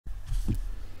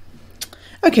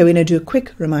Okay, we're going to do a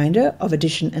quick reminder of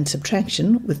addition and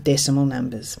subtraction with decimal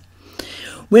numbers.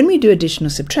 When we do addition or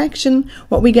subtraction,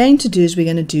 what we're going to do is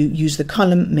we're going to use the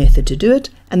column method to do it.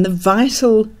 And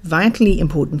the vitally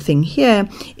important thing here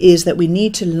is that we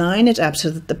need to line it up so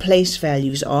that the place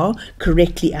values are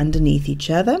correctly underneath each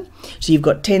other. So you've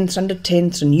got tenths under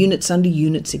tenths and units under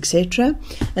units, etc.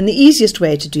 And the easiest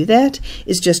way to do that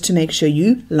is just to make sure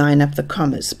you line up the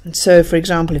commas. So for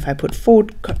example, if I put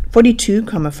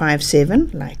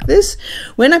 42,57 like this,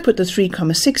 when I put the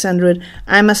 3,600,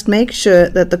 I must make sure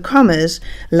that the commas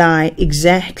lie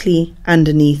exactly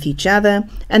underneath each other,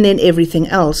 and then everything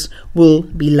else will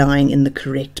be lying in the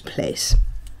correct place.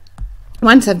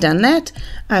 Once I've done that,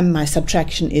 my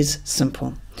subtraction is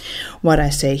simple. What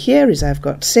I say here is I've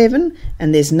got 7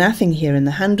 and there's nothing here in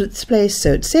the hundredths place,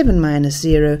 so it's 7 minus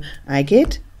 0, I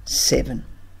get 7.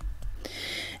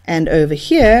 And over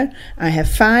here I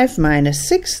have 5 minus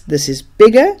 6. This is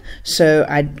bigger, so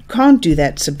I can't do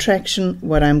that subtraction.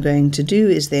 What I'm going to do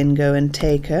is then go and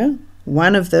take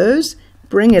one of those,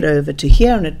 bring it over to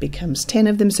here, and it becomes 10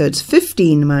 of them. So it's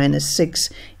 15 minus 6,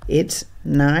 it's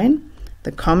 9.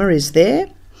 The comma is there.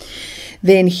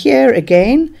 Then here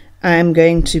again, I'm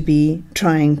going to be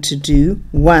trying to do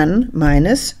 1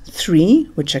 minus 3,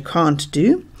 which I can't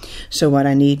do. So what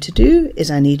I need to do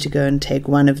is I need to go and take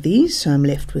one of these. So I'm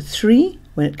left with 3.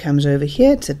 When it comes over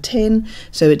here, it's a 10.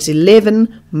 So it's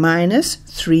 11 minus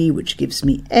 3, which gives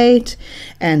me 8.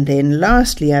 And then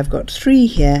lastly, I've got 3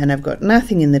 here, and I've got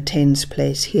nothing in the tens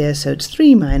place here. So it's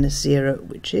 3 minus 0,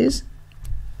 which is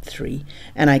 3.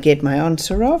 And I get my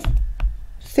answer of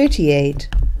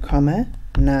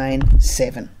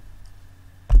 38,97.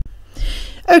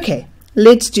 Okay,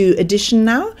 let's do addition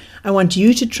now. I want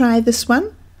you to try this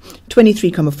one.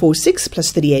 23,46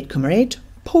 plus 38,8.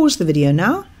 Pause the video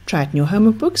now. Try it in your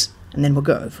homework books, and then we'll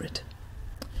go over it.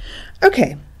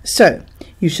 Okay, so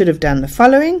you should have done the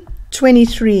following: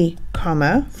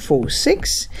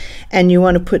 23,46, and you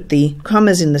want to put the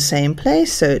commas in the same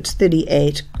place, so it's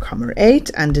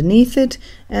 38,8 underneath it,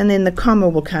 and then the comma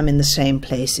will come in the same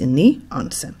place in the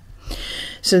answer.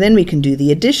 So then we can do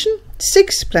the addition.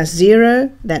 6 plus 0,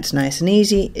 that's nice and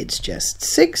easy, it's just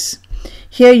 6.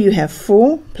 Here you have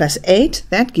 4 plus 8,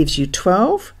 that gives you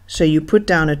 12. So you put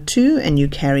down a 2 and you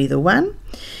carry the 1.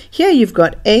 Here you've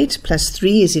got 8 plus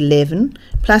 3 is 11,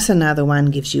 plus another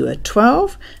 1 gives you a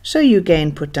 12. So you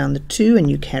again put down the 2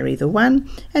 and you carry the 1.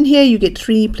 And here you get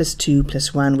 3 plus 2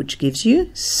 plus 1, which gives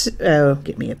you,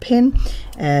 get me a pen,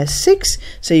 6.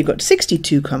 So you've got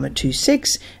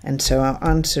 62,26, and so our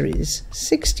answer is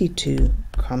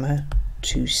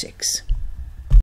 62,26.